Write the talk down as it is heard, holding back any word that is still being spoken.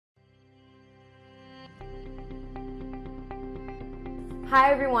Hi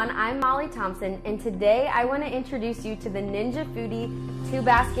everyone, I'm Molly Thompson, and today I want to introduce you to the Ninja Foodi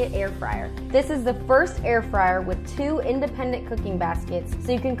 2-basket air fryer. This is the first air fryer with 2 independent cooking baskets,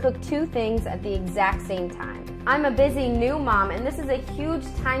 so you can cook 2 things at the exact same time. I'm a busy new mom, and this is a huge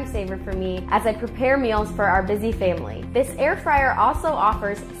time saver for me as I prepare meals for our busy family. This air fryer also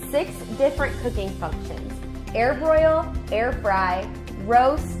offers 6 different cooking functions: air broil, air fry,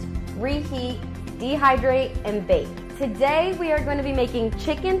 roast, reheat, dehydrate, and bake. Today we are going to be making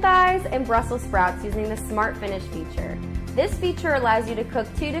chicken thighs and Brussels sprouts using the Smart Finish feature. This feature allows you to cook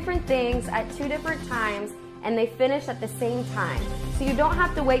 2 different things at 2 different times, and they finish at the same time. So you don't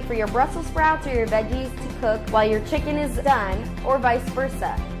have to wait for your Brussels sprouts or your veggies to cook while your chicken is done, or vice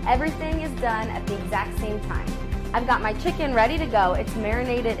versa. Everything is done at the exact same time. I've got my chicken ready to go. It's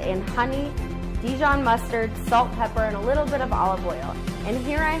marinated in honey, Dijon mustard, salt, pepper, and a little bit of olive oil. And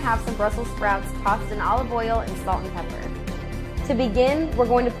here I have some Brussels sprouts tossed in olive oil and salt and pepper. To begin, we're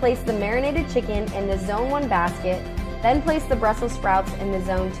going to place the marinated chicken in the Zone 1 basket, then place the Brussels sprouts in the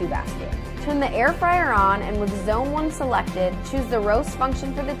Zone 2 basket. Turn the air fryer on, and with Zone 1 selected, choose the roast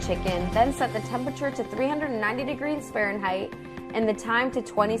function for the chicken, then set the temperature to 390 degrees Fahrenheit and the time to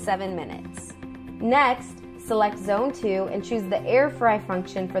 27 minutes. Next, select Zone 2 and choose the air fry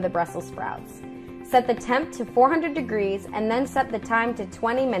function for the Brussels sprouts. Set the temp to 400 degrees and then set the time to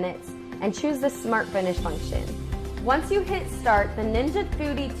 20 minutes and choose the Smart Finish function. Once you hit start, the Ninja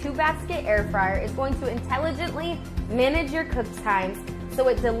Foodi 2-basket air fryer is going to intelligently manage your cook times, so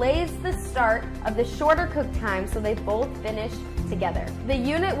it delays the start of the shorter cook time so they both finish together. The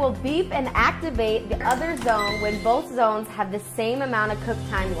unit will beep and activate the other zone when both zones have the same amount of cook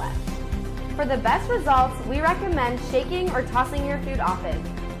time left. For the best results, we recommend shaking or tossing your food often.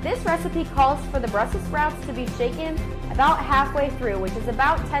 This recipe calls for the Brussels sprouts to be shaken about halfway through, which is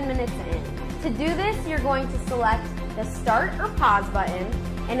about 10 minutes in. To do this, you're going to select the start or pause button,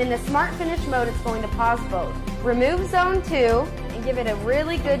 and in the Smart Finish mode, it's going to pause both. Remove Zone 2 and give it a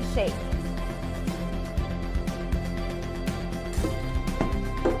really good shake.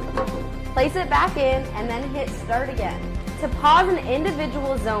 Place it back in and then hit start again. To pause an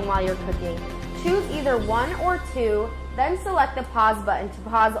individual zone while you're cooking, choose either 1 or 2, then select the pause button to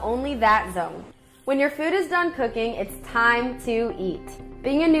pause only that zone. When your food is done cooking, it's time to eat.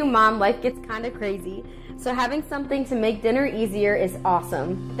 Being a new mom, life gets kind of crazy, so having something to make dinner easier is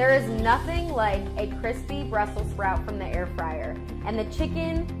awesome. There is nothing like a crispy Brussels sprout from the air fryer, and the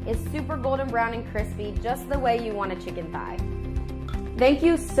chicken is super golden brown and crispy, just the way you want a chicken thigh. Thank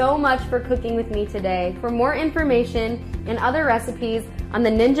you so much for cooking with me today. For more information and other recipes on the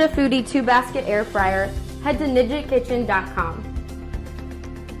Ninja Foodi 2-basket air fryer, head to ninjakitchen.com.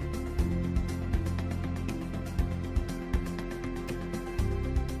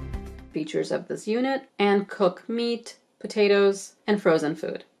 Features of this unit and cook meat, potatoes, and frozen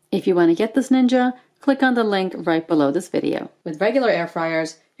food. If you want to get this Ninja, click on the link right below this video. With regular air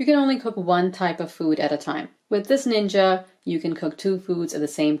fryers, you can only cook 1 type of food at a time. With this Ninja, you can cook 2 foods at the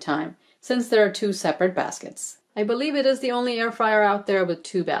same time, since there are 2 separate baskets. I believe it is the only air fryer out there with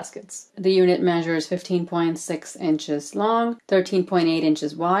 2 baskets. The unit measures 15.6 inches long, 13.8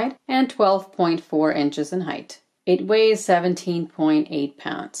 inches wide, and 12.4 inches in height. It weighs 17.8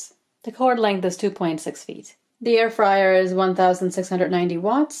 pounds. The cord length is 2.6 feet. The air fryer is 1,690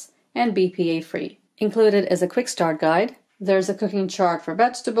 watts and BPA free. Included is a quick start guide. There's a cooking chart for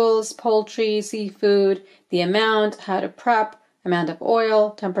vegetables, poultry, seafood, the amount, how to prep, amount of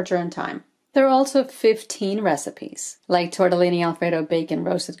oil, temperature, and time. There are also 15 recipes, like tortellini Alfredo bacon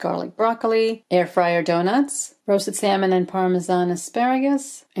roasted garlic broccoli, air fryer donuts, roasted salmon and Parmesan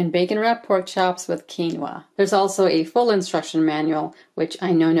asparagus, and bacon wrapped pork chops with quinoa. There's also a full instruction manual, which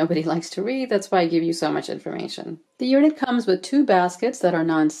I know nobody likes to read, that's why I give you so much information. The unit comes with 2 baskets that are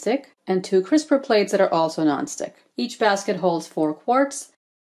non-stick and 2 crisper plates that are also non-stick. Each basket holds 4 quarts.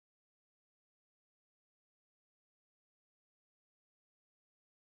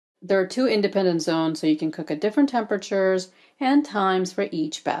 There are 2 independent zones, so you can cook at different temperatures and times for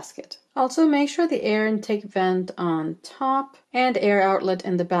each basket. Also, make sure the air intake vent on top and air outlet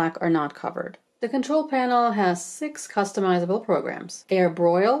in the back are not covered. The control panel has 6 customizable programs. Air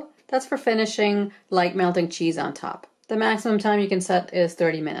broil, that's for finishing light melting cheese on top. The maximum time you can set is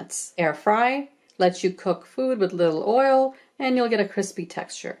 30 minutes. Air fry lets you cook food with little oil and you'll get a crispy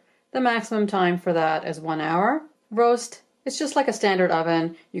texture. The maximum time for that is 1 hour. Roast, it's just like a standard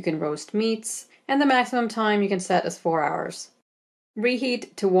oven. You can roast meats, and the maximum time you can set is 4 hours.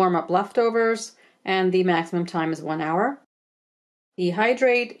 Reheat to warm up leftovers, and the maximum time is 1 hour.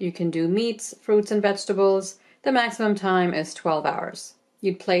 Dehydrate, you can do meats, fruits, and vegetables. The maximum time is 12 hours.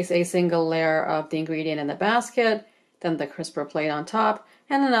 You'd place a single layer of the ingredient in the basket, then the crisper plate on top,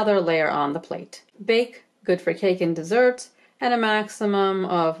 and another layer on the plate. Bake, good for cake and desserts, and a maximum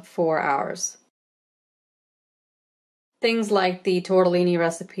of 4 hours. Things like the tortellini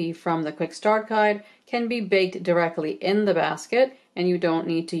recipe from the Quick Start Guide can be baked directly in the basket, and you don't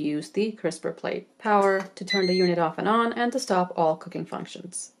need to use the crisper plate. Power to turn the unit off and to stop all cooking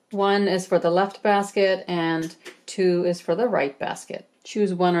functions. 1 is for the left basket and 2 is for the right basket.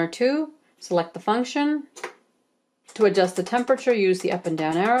 Choose 1 or 2, select the function. To adjust the temperature, use the up and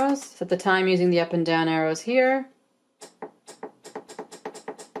down arrows. Set the time using the up and down arrows here.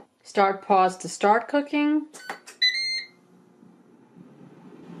 Start pause to start cooking.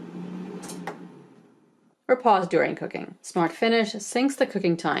 Or pause during cooking. Smart Finish syncs the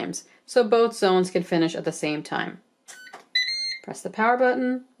cooking times, so both zones can finish at the same time. Press the power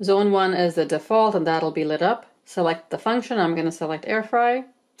button. Zone 1 is the default and that'll be lit up. Select the function. I'm going to select air fry.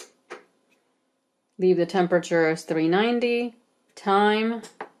 Leave the temperature as 390. Time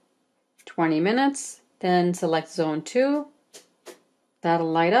 20 minutes. Then select zone 2. That'll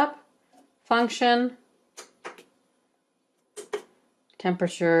light up. Function.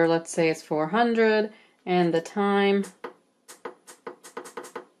 Temperature, let's say it's 400. And the time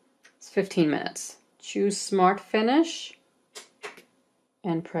is 15 minutes. Choose Smart Finish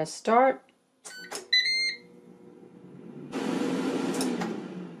and press start.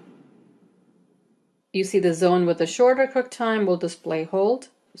 You see the zone with the shorter cook time will display hold.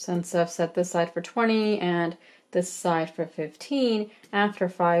 Since I've set this side for 20 and this side for 15, after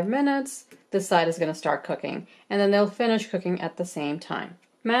 5 minutes, this side is going to start cooking, and then they'll finish cooking at the same time.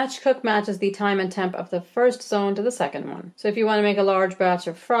 Match cook matches the time and temp of the first zone to the second one. So if you want to make a large batch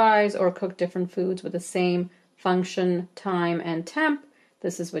of fries or cook different foods with the same function, time, and temp,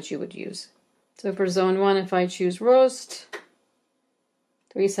 this is what you would use. So for zone 1, if I choose roast,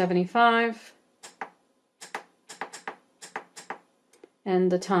 375,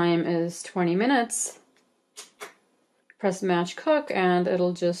 and the time is 20 minutes, press match cook and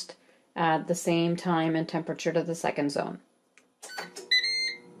it'll just add the same time and temperature to the second zone.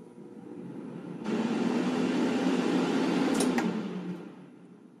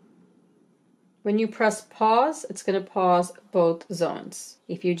 When you press pause, it's going to pause both zones.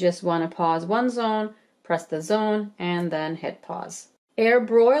 If you just want to pause one zone, press the zone and then hit pause. Air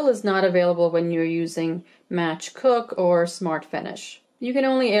broil is not available when you're using match cook or Smart Finish. You can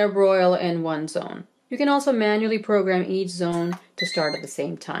only air broil in one zone. You can also manually program each zone to start at the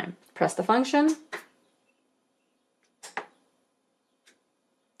same time. Press the function,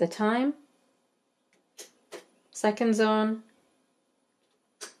 the time, second zone,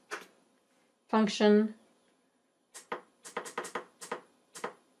 function,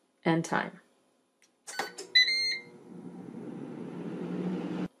 and time.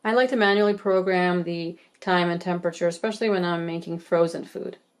 I like to manually program the time and temperature, especially when I'm making frozen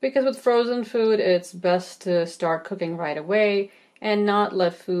food. Because with frozen food, it's best to start cooking right away and not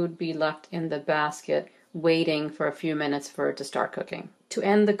let food be left in the basket waiting for a few minutes for it to start cooking. To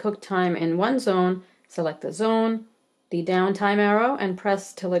end the cook time in one zone, select the zone, the down time arrow, and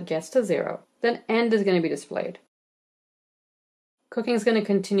press till it gets to 0. Then end is going to be displayed. Cooking is going to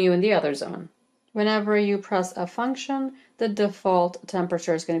continue in the other zone. Whenever you press a function, the default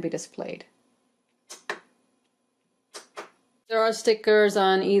temperature is going to be displayed. There are stickers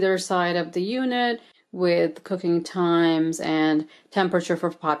on either side of the unit with cooking times and temperature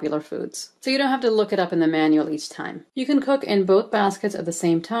for popular foods. So you don't have to look it up in the manual each time. You can cook in both baskets at the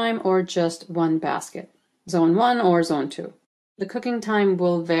same time or just one basket, zone 1 or zone 2. The cooking time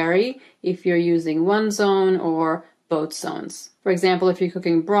will vary if you're using one zone or both zones. For example, if you're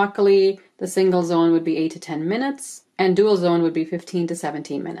cooking broccoli, the single zone would be 8 to 10 minutes and dual zone would be 15 to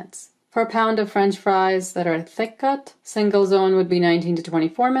 17 minutes. For a pound of French fries that are thick cut, single zone would be 19 to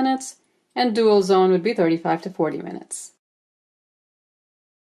 24 minutes and dual zone would be 35 to 40 minutes.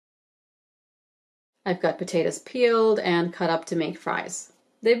 I've got potatoes peeled and cut up to make fries.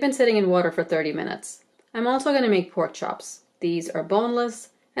 They've been sitting in water for 30 minutes. I'm also going to make pork chops. These are boneless,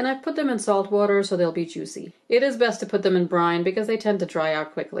 and I've put them in salt water so they'll be juicy. It is best to put them in brine because they tend to dry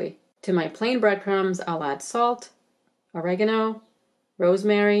out quickly. To my plain breadcrumbs, I'll add salt, oregano,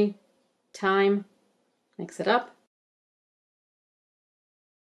 rosemary, thyme, mix it up.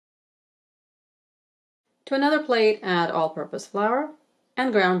 To another plate, add all-purpose flour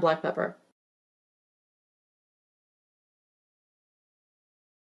and ground black pepper.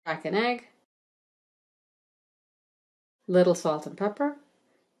 Crack an egg, little salt and pepper,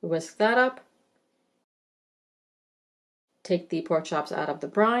 whisk that up, take the pork chops out of the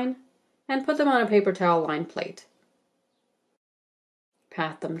brine, and put them on a paper towel lined plate.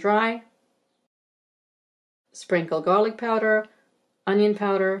 Pat them dry, Sprinkle garlic powder, onion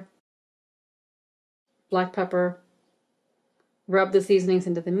powder, black pepper. Rub the seasonings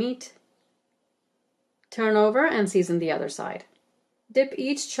into the meat. Turn over and season the other side. Dip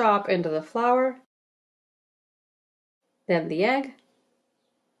each chop into the flour, then the egg,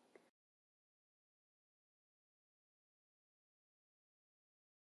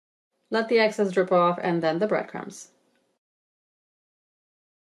 let the excess drip off, and then the breadcrumbs.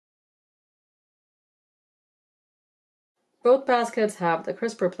 Both baskets have the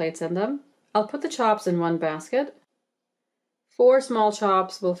crisper plates in them. I'll put the chops in one basket. 4 small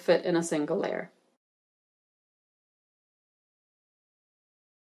chops will fit in a single layer.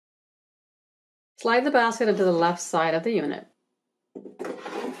 Slide the basket into the left side of the unit.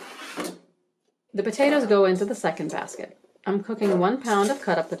 The potatoes go into the second basket. I'm cooking 1 pound of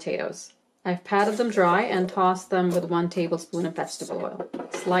cut up potatoes. I've patted them dry and tossed them with 1 tablespoon of vegetable oil.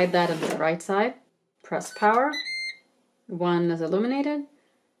 Slide that into the right side. Press power. One is illuminated.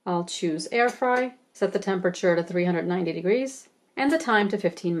 I'll choose air fry. Set the temperature to 390 degrees and the time to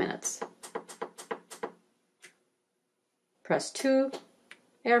 15 minutes. Press 2.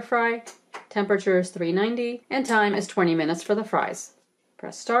 Air fry. Temperature is 390 and time is 20 minutes for the fries.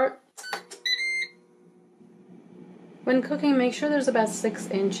 Press start. When cooking, make sure there's about 6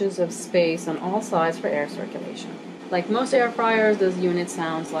 inches of space on all sides for air circulation. Like most air fryers, this unit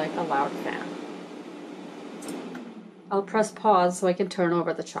sounds like a loud fan. I'll press pause so I can turn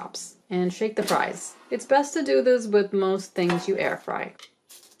over the chops and shake the fries. It's best to do this with most things you air fry.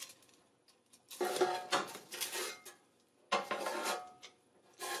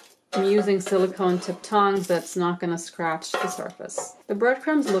 I'm using silicone tip tongs that's not going to scratch the surface. The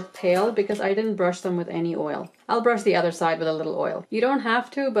breadcrumbs look pale because I didn't brush them with any oil. I'll brush the other side with a little oil. You don't have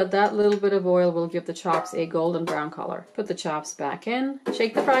to, but that little bit of oil will give the chops a golden brown color. Put the chops back in,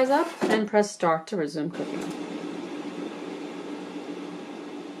 shake the fries up, and press start to resume cooking.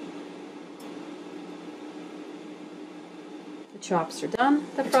 The chops are done.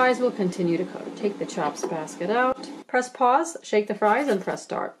 The fries will continue to cook. Take the chops basket out, press pause, shake the fries, and press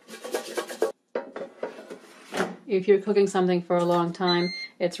start. If you're cooking something for a long time,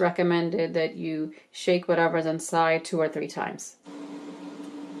 it's recommended that you shake whatever's inside 2 or 3 times.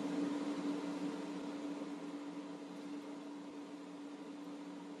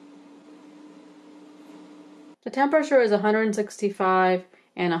 The temperature is 165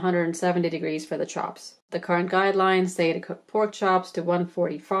 and 170 degrees for the chops. The current guidelines say to cook pork chops to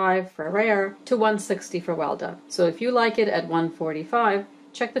 145 for rare to 160 for well done. So if you like it at 145,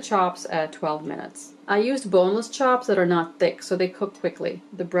 check the chops at 12 minutes. I used boneless chops that are not thick, so they cook quickly.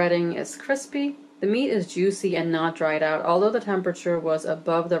 The breading is crispy. The meat is juicy and not dried out, although the temperature was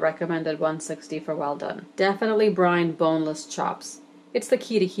above the recommended 160 for well done. Definitely brine boneless chops. It's the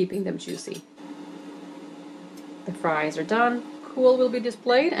key to keeping them juicy. The fries are done. Cool will be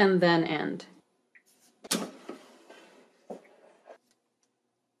displayed and then end.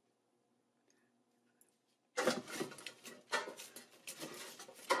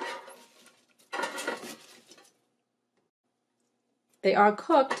 They are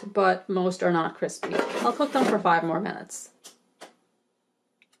cooked, but most are not crispy. I'll cook them for 5 more minutes.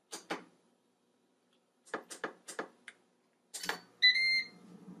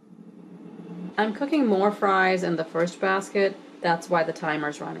 I'm cooking more fries in the first basket. That's why the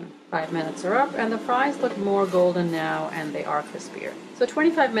timer's running. 5 minutes are up and the fries look more golden now and they are crispier. So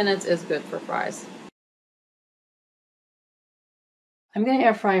 25 minutes is good for fries. I'm going to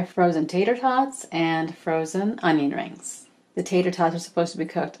air fry frozen tater tots and frozen onion rings. The tater tots are supposed to be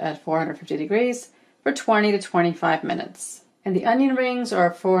cooked at 450 degrees for 20 to 25 minutes. And the onion rings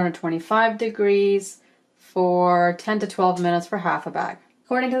are 425 degrees for 10 to 12 minutes for half a bag.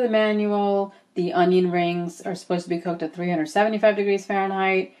 According to the manual, the onion rings are supposed to be cooked at 375 degrees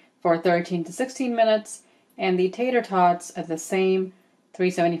Fahrenheit for 13 to 16 minutes, and the tater tots at the same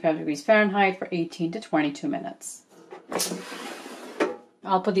 375 degrees Fahrenheit for 18 to 22 minutes.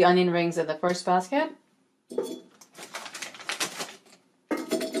 I'll put the onion rings in the first basket.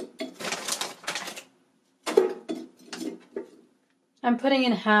 I'm putting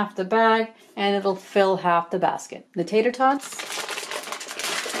in half the bag and it'll fill half the basket. The tater tots,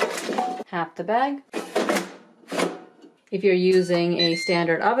 half the bag. If you're using a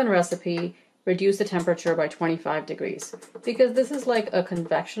standard oven recipe, reduce the temperature by 25 degrees because this is like a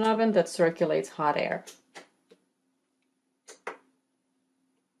convection oven that circulates hot air.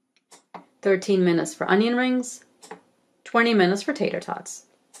 13 minutes for onion rings, 20 minutes for tater tots.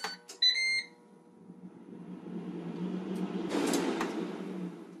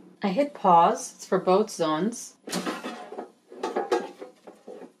 I hit pause, it's for both zones.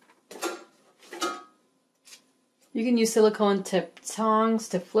 You can use silicone tipped tongs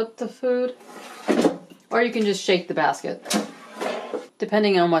to flip the food, or you can just shake the basket,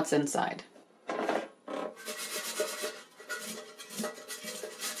 depending on what's inside.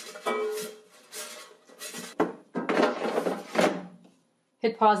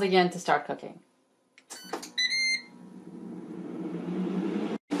 Hit pause again to start cooking.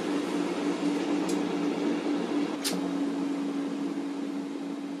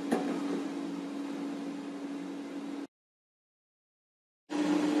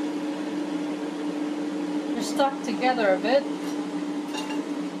 They're stuck together a bit.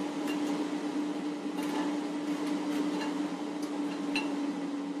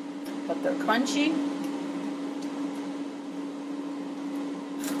 But they're crunchy.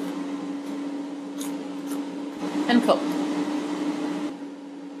 And cooked.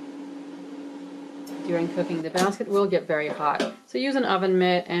 During cooking, the basket will get very hot, so use an oven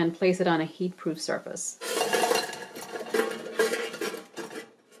mitt and place it on a heat-proof surface.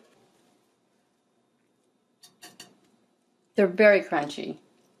 They're very crunchy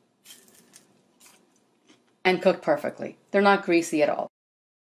and cooked perfectly. They're not greasy at all.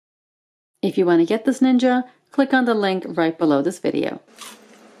 If you want to get this Ninja, click on the link right below this video.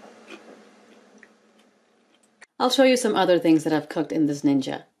 I'll show you some other things that I've cooked in this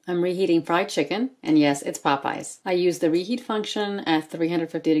Ninja. I'm reheating fried chicken, and yes, it's Popeyes. I use the reheat function at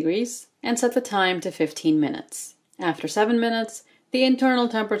 350 degrees and set the time to 15 minutes. After 7 minutes, the internal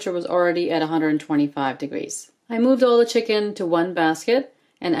temperature was already at 125 degrees. I moved all the chicken to one basket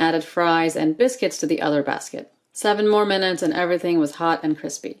and added fries and biscuits to the other basket. 7 more minutes and everything was hot and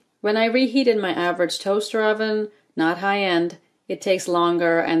crispy. When I reheat in my average toaster oven, not high-end, it takes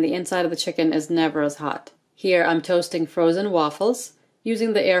longer and the inside of the chicken is never as hot. Here I'm toasting frozen waffles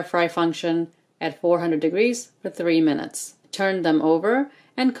using the air fry function at 400 degrees for 3 minutes. Turned them over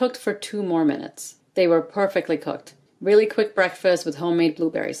and cooked for 2 more minutes. They were perfectly cooked. Really quick breakfast with homemade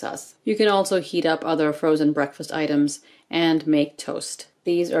blueberry sauce. You can also heat up other frozen breakfast items and make toast.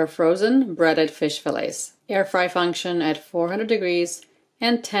 These are frozen breaded fish fillets. Air fry function at 400 degrees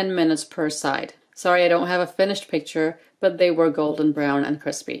and 10 minutes per side. Sorry I don't have a finished picture, but they were golden brown and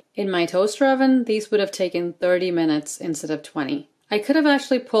crispy. In my toaster oven, these would have taken 30 minutes instead of 20. I could have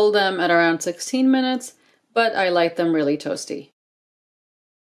actually pulled them at around 16 minutes, but I like them really toasty.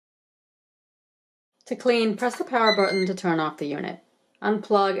 To clean, press the power button to turn off the unit.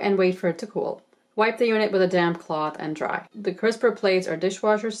 Unplug and wait for it to cool. Wipe the unit with a damp cloth and dry. The crisper plates are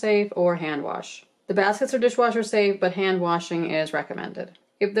dishwasher safe or hand wash. The baskets are dishwasher safe, but hand washing is recommended.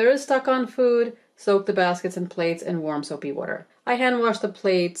 If there is stuck on food, soak the baskets and plates in warm soapy water. I hand washed the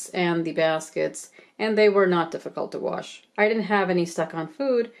plates and the baskets, and they were not difficult to wash. I didn't have any stuck on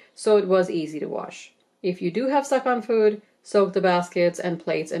food, so it was easy to wash. If you do have stuck on food, soak the baskets and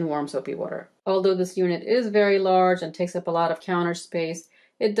plates in warm soapy water. Although this unit is very large and takes up a lot of counter space,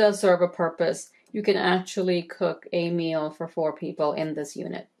 it does serve a purpose. You can actually cook a meal for 4 people in this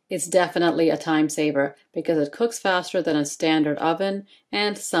unit. It's definitely a time saver because it cooks faster than a standard oven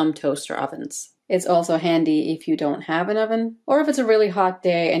and some toaster ovens. It's also handy if you don't have an oven or if it's a really hot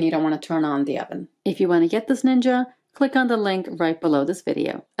day and you don't want to turn on the oven. If you want to get this Ninja, click on the link right below this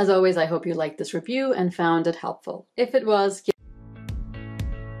video. As always, I hope you liked this review and found it helpful. If it was,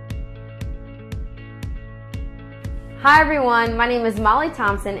 Hi everyone, my name is Molly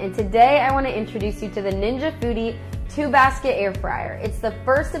Thompson and today I want to introduce you to the Ninja Foodi 2-basket air fryer. It's the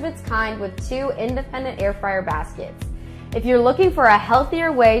first of its kind with 2 independent air fryer baskets. If you're looking for a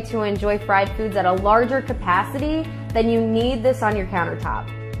healthier way to enjoy fried foods at a larger capacity, then you need this on your countertop.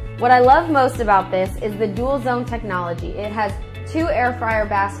 What I love most about this is the dual zone technology. It has 2 air fryer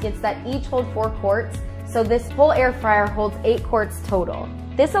baskets that each hold 4 quarts, so this whole air fryer holds 8 quarts total.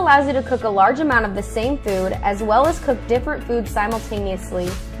 This allows you to cook a large amount of the same food as well as cook different foods simultaneously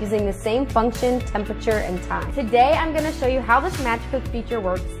using the same function, temperature, and time. Today I'm going to show you how this match cook feature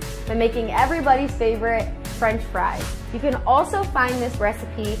works by making everybody's favorite French fries. You can also find this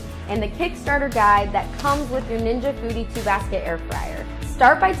recipe in the Kickstarter guide that comes with your Ninja Foodi 2-basket air fryer.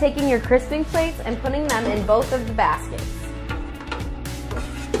 Start by taking your crisping plates and putting them in both of the baskets.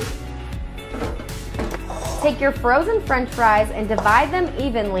 Take your frozen French fries and divide them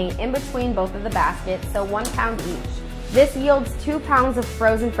evenly in between both of the baskets, so 1 pound each. This yields 2 pounds of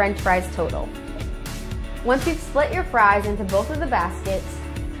frozen French fries total. Once you've split your fries into both of the baskets,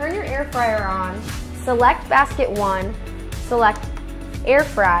 turn your air fryer on, select basket 1, select air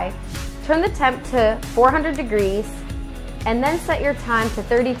fry, turn the temp to 400 degrees, and then set your time to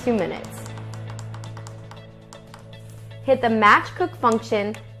 32 minutes. Hit the match cook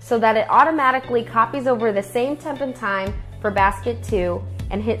function so that it automatically copies over the same temp and time for basket 2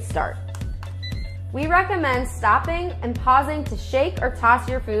 and hit start. We recommend stopping and pausing to shake or toss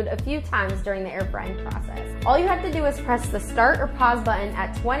your food a few times during the air frying process. All you have to do is press the start or pause button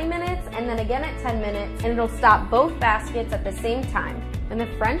at 20 minutes and then again at 10 minutes, and it'll stop both baskets at the same time. When the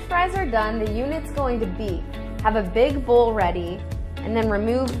French fries are done, the unit's going to beep. Have a big bowl ready, and then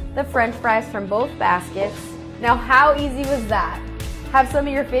remove the French fries from both baskets. Now, how easy was that? Have some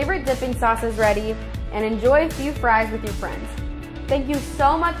of your favorite dipping sauces ready and enjoy a few fries with your friends. Thank you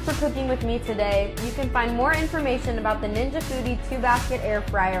so much for cooking with me today. You can find more information about the Ninja Foodi 2-basket air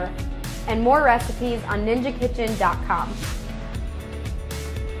fryer and more recipes on ninjakitchen.com.